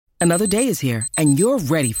Another day is here, and you're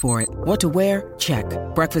ready for it. What to wear? Check.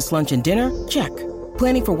 Breakfast, lunch, and dinner? Check.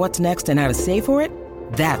 Planning for what's next and how to save for it?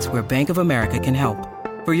 That's where Bank of America can help.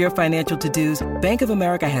 For your financial to-dos, Bank of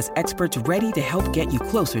America has experts ready to help get you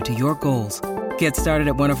closer to your goals. Get started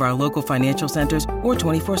at one of our local financial centers or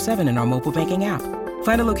 24/7 in our mobile banking app.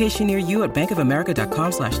 Find a location near you at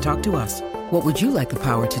bankofamerica.com/talktous. What would you like the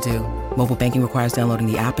power to do? Mobile banking requires downloading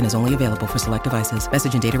the app and is only available for select devices.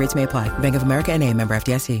 Message and data rates may apply. Bank of America N.A., member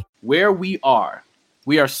FDIC. Where we are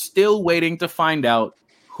still waiting to find out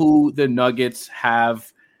who the Nuggets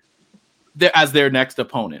have as their next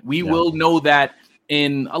opponent. We will know that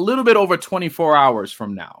in a little bit over 24 hours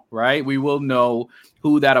from now, right? We will know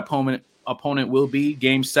who that opponent will be.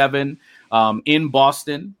 Game 7 in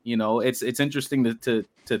Boston. You know, it's interesting to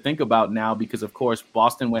think about now because, of course,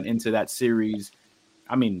 Boston went into that series,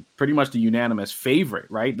 I mean, pretty much the unanimous favorite,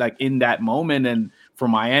 right? Like in that moment. And for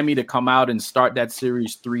Miami to come out and start that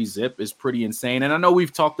series 3-0 is pretty insane. And I know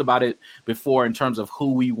we've talked about it before in terms of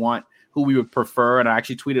who we would prefer. And I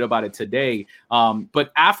actually tweeted about it today.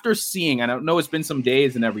 But after seeing, and I know it's been some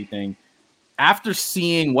days and everything, after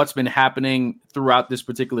seeing what's been happening throughout this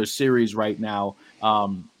particular series right now,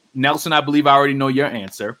 Nelson, I believe I already know your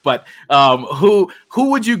answer, but who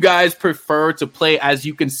would you guys prefer to play as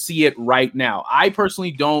you can see it right now? I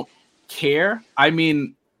personally don't care. I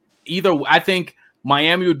mean, I think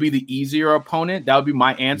Miami would be the easier opponent. That would be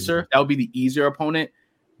my answer. That would be the easier opponent,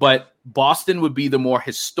 but Boston would be the more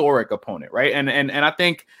historic opponent, right? And I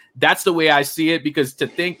think that's the way I see it, because to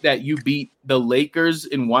think that you beat the Lakers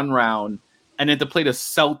in one round and then to play the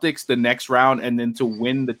Celtics the next round and then to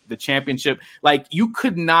win the championship, like you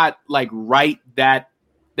could not like write that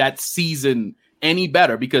season any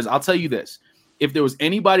better, because I'll tell you this, if there was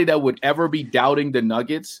anybody that would ever be doubting the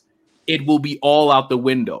Nuggets, it will be all out the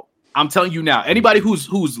window. I'm telling you now, anybody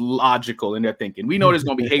who's logical in their thinking, we know there's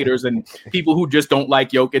going to be haters and people who just don't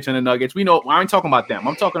like Jokic and the Nuggets. We know, I ain't talking about them.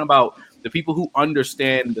 I'm talking about the people who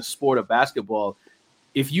understand the sport of basketball.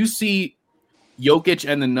 If you see Jokic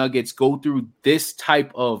and the Nuggets go through this type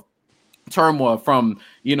of turmoil, from,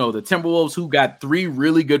 you know, the Timberwolves, who got 3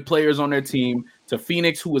 really good players on their team, to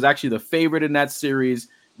Phoenix, who was actually the favorite in that series,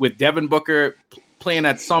 with Devin Booker playing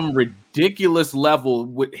at some ridiculous level,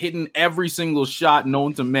 with hitting every single shot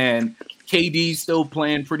known to man. KD still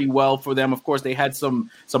playing pretty well for them. Of course, they had some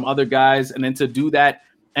other guys, and then to do that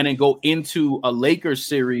and then go into a Lakers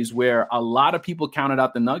series where a lot of people counted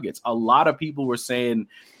out the Nuggets. A lot of people were saying,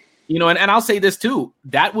 you know, and I'll say this too,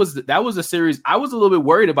 that was a series I was a little bit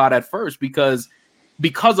worried about at first because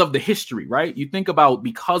of the history, right? You think about,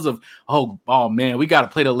 because of, oh man, we got to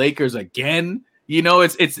play the Lakers again. You know,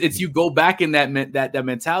 it's you go back in that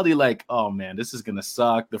mentality, like, oh man, this is gonna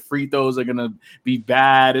suck. The free throws are gonna be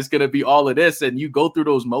bad. It's gonna be all of this, and you go through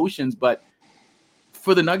those motions. But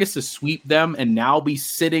for the Nuggets to sweep them and now be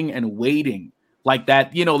sitting and waiting like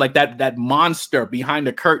that, you know, like that monster behind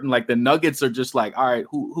the curtain, like the Nuggets are just like, all right,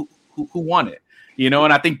 who won it? You know,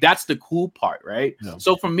 and I think that's the cool part, right? Yeah.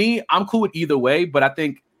 So for me, I'm cool with either way, but I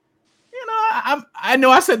think, you know, I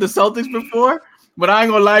know I said the Celtics before. But I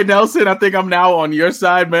ain't gonna lie, Nelson, I think I'm now on your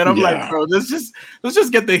side, man. I'm like, bro, let's just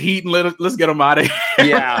get the Heat and let's get them out of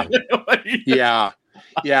here. Yeah.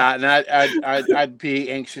 And I'd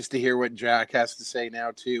be anxious to hear what Jack has to say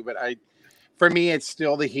now too. But for me, it's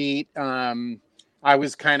still the Heat. I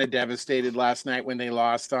was kind of devastated last night when they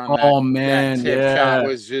lost on that tip shot.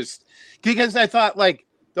 Was just because I thought, like,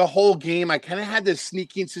 the whole game, I kind of had this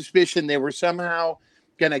sneaking suspicion they were somehow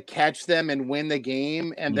gonna catch them and win the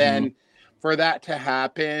game, and then for that to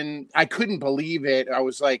happen, I couldn't believe it. I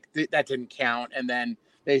was like, that didn't count. And then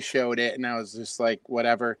they showed it, and I was just like,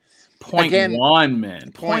 whatever. Point one.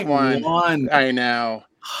 I know.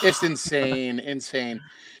 It's insane.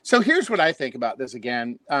 So here's what I think about this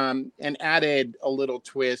again, and added a little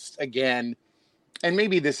twist again. And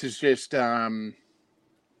maybe this is just lack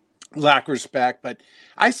of respect, but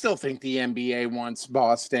I still think the NBA wants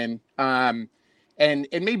Boston. And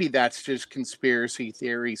maybe that's just conspiracy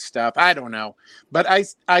theory stuff. I don't know. But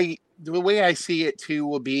the way I see it too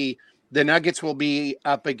will be the Nuggets will be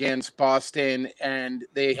up against Boston, and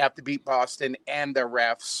they have to beat Boston and the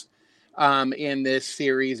refs in this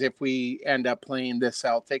series if we end up playing the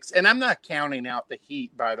Celtics. And I'm not counting out the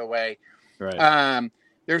Heat, by the way. Right.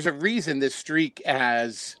 There's a reason this streak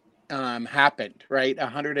has happened, right?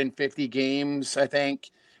 150 games, I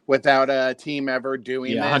think, without a team ever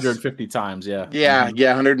doing this. 150 times, yeah. Yeah,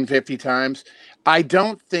 150 times. I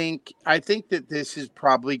think that this is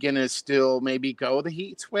probably going to still maybe go the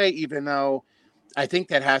Heat's way, even though I think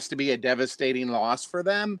that has to be a devastating loss for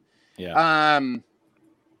them. Yeah.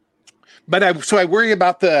 But I worry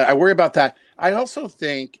about that. I also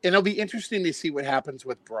think, and it'll be interesting to see what happens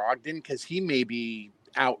with Brogdon because he may be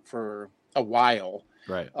out for a while,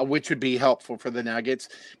 right? Which would be helpful for the Nuggets.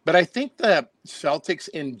 But I think the Celtics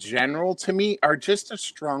in general, to me, are just a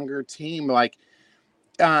stronger team. Like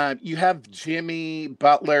you have Jimmy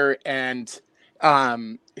Butler and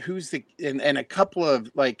and a couple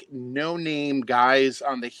of like no name guys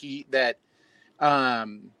on the Heat that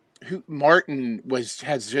who Martin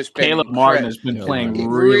has just been Caleb Martin has been playing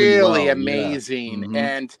really well. amazing. Yeah. Mm-hmm.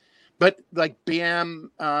 And but like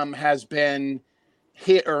Bam has been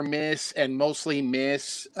hit or miss and mostly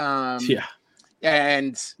miss.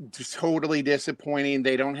 And just totally disappointing.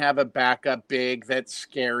 They don't have a backup big that's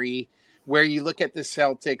scary. Where you look at the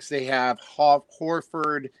Celtics, they have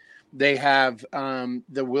Horford, they have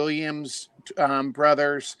the Williams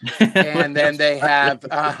brothers, and then they have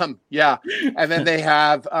and then they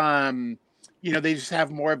have they just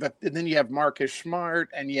have more of a. And then you have Marcus Smart,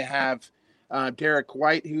 and you have Derek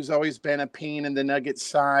White, who's always been a pain in the Nuggets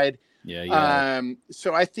side. Yeah.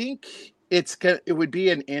 So I think it would be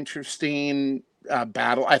an interesting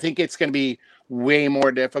battle. I think it's going to be way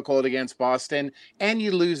more difficult against Boston, and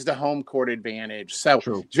you lose the home court advantage. So,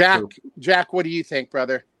 true, Jack, what do you think,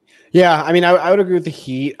 brother? Yeah, I mean, I would agree with the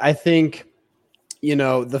Heat. I think,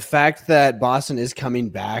 the fact that Boston is coming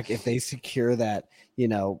back, if they secure that,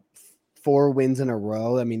 4 wins in a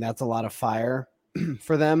row, I mean, that's a lot of fire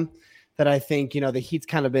for them. That I think, the Heat's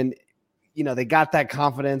kind of been, they got that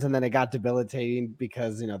confidence and then it got debilitating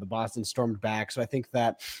because, the Boston stormed back. So I think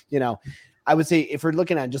that, I would say if we're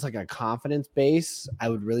looking at just like a confidence base, I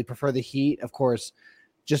would really prefer the Heat, of course,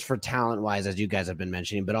 just for talent wise, as you guys have been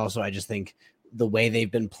mentioning, but also I just think the way they've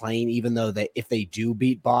been playing, even though if they do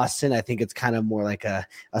beat Boston, I think it's kind of more like a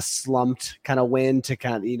slumped kind of win to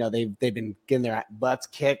kind of, they've been getting their butts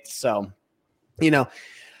kicked. So,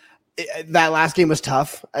 that last game was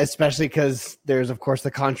tough, especially because there's, of course, the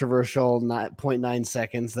controversial 0.9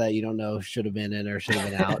 seconds that you don't know should have been in or should have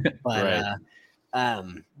been out. But, right.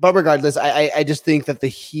 But regardless, I just think that the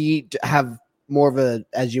Heat have more of a,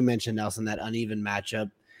 as you mentioned, Nelson, that uneven matchup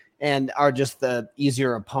and are just the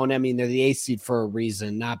easier opponent. I mean, they're the 8th seed for a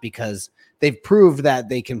reason, not because they've proved that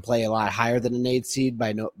they can play a lot higher than an 8th seed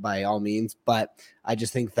by all means. But I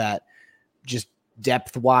just think that just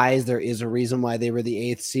depth wise, there is a reason why they were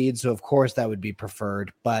the 8th seed. So of course that would be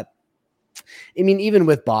preferred. But I mean, even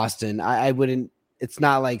with Boston, I wouldn't, it's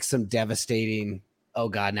not like some devastating, oh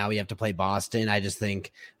God, now we have to play Boston. I just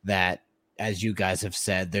think that, as you guys have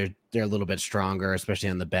said, they're a little bit stronger, especially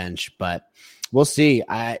on the bench, but we'll see.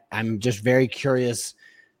 I'm just very curious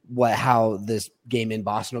how this game in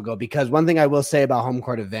Boston will go, because one thing I will say about home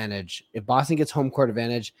court advantage, if Boston gets home court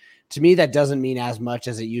advantage, to me, that doesn't mean as much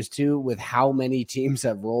as it used to with how many teams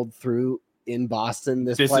have rolled through in Boston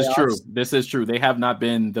this playoffs. This is true. They have not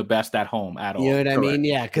been the best at home at all. You know what I mean?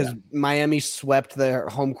 Yeah, because Miami swept their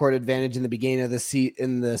home court advantage in the beginning of the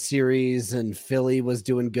series, and Philly was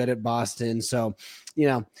doing good at Boston. So,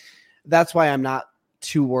 that's why I'm not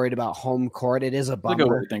too worried about home court. It is a bummer. That's a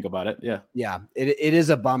good way to think about it. Yeah. It is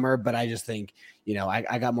a bummer, but I just think,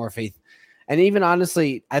 I got more faith. And even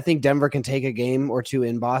honestly, I think Denver can take a game or two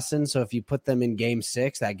in Boston. So if you put them in game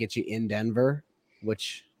 6, that gets you in Denver,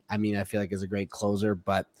 which I mean, I feel like is a great closer,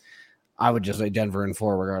 but I would just say Denver in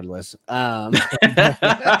 4 regardless. We'll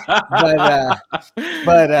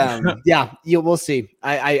see.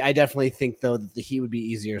 I definitely think though that the Heat would be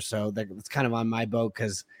easier. So that's kind of on my boat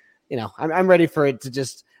because, I'm ready for it to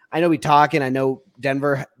just, I know we talk and I know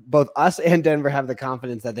Denver, both us and Denver have the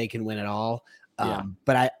confidence that they can win it all.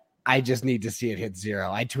 But I just need to see it hit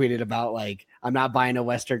 0. I tweeted about I'm not buying a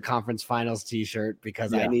Western Conference Finals T-shirt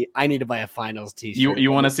because I need to buy a Finals T-shirt.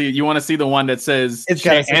 You want to see the one that says it's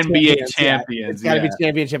NBA champions. It's got to be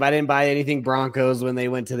championship. I didn't buy anything Broncos when they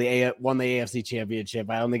went to won the AFC championship.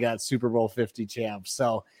 I only got Super Bowl 50 champs.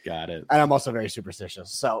 So got it. And I'm also very superstitious.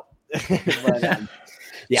 So, but,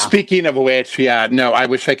 yeah. Speaking of which, I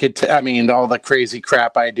wish I could. All the crazy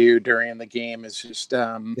crap I do during the game is just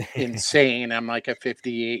insane. I'm like a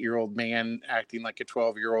 58-year-old man acting like a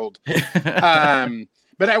 12-year-old.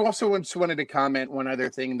 But I also just wanted to comment one other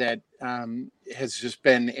thing that has just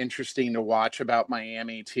been interesting to watch about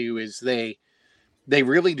Miami too is they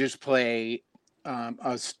really just play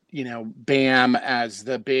us, Bam as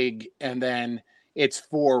the big, and then it's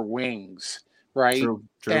 4 wings, right? True,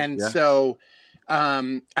 and so.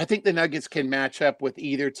 I think the Nuggets can match up with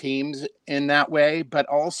either teams in that way, but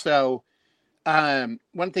also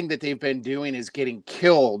one thing that they've been doing is getting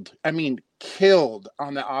killed. Killed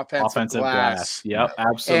on the offensive glass. Yep,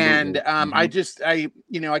 absolutely. And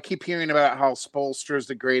I keep hearing about how Spoelstra is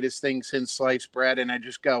the greatest thing since sliced bread, and I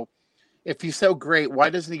just go, if he's so great, why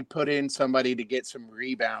doesn't he put in somebody to get some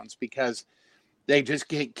rebounds? Because they just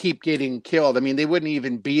keep getting killed. I mean, they wouldn't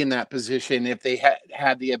even be in that position if they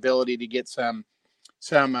had the ability to get some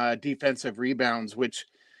defensive rebounds, which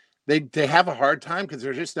they have a hard time because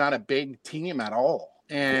they're just not a big team at all.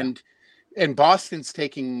 And Boston's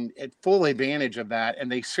taking full advantage of that,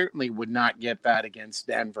 and they certainly would not get that against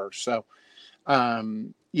Denver. So,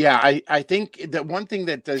 I think that one thing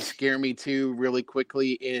that does scare me too, really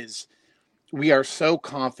quickly, is we are so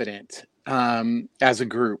confident as a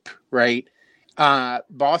group, right?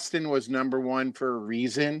 Boston was number one for a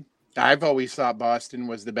reason. I've always thought Boston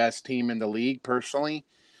was the best team in the league, personally.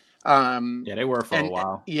 They were for a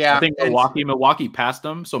while. Yeah, I think Milwaukee passed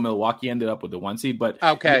them, so Milwaukee ended up with the 1 seed. But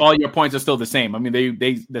okay, all your points are still the same. I mean,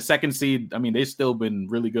 they the second seed. I mean, they've still been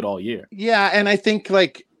really good all year. Yeah, and I think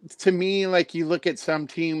to me, you look at some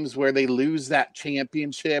teams where they lose that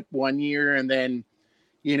championship one year, and then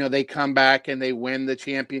they come back and they win the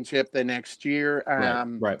championship the next year.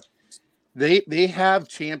 Right. They have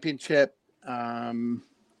championship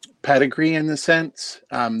pedigree in the sense,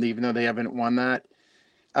 even though they haven't won that.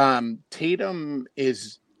 Tatum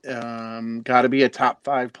is got to be a top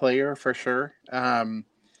 5 player for sure.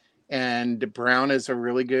 And Brown is a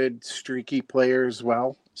really good streaky player as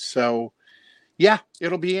well. So yeah,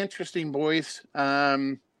 it'll be interesting, boys.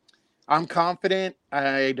 I'm confident.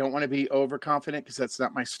 I don't want to be overconfident because that's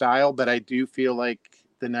not my style, but I do feel like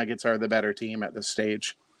the Nuggets are the better team at this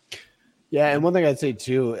stage. Yeah, and one thing I'd say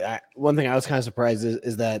too, one thing I was kind of surprised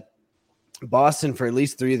is that Boston, for at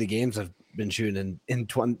least 3 of the games, have been shooting in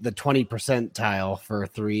the 20 percentile for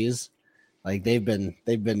threes. Like they've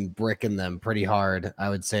been bricking them pretty hard. I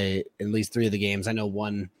would say at least 3 of the games. I know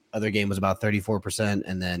one other game was about 34%,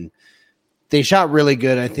 and then they shot really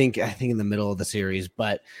good. I think in the middle of the series,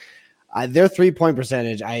 but their 3-point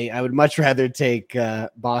percentage, I would much rather take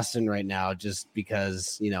Boston right now, just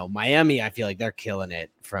because Miami, I feel like they're killing it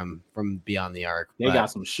from beyond the arc. They got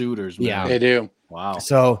some shooters, man. Yeah, they do. Wow.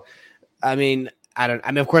 So, I mean,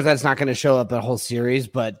 of course, that's not going to show up the whole series,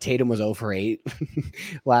 but Tatum was 0 for 8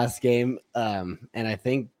 last game. And I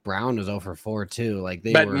think Brown was 0 for 4 too.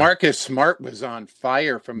 Marcus Smart was on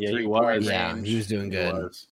fire from 3-point range. Yeah, he was doing good.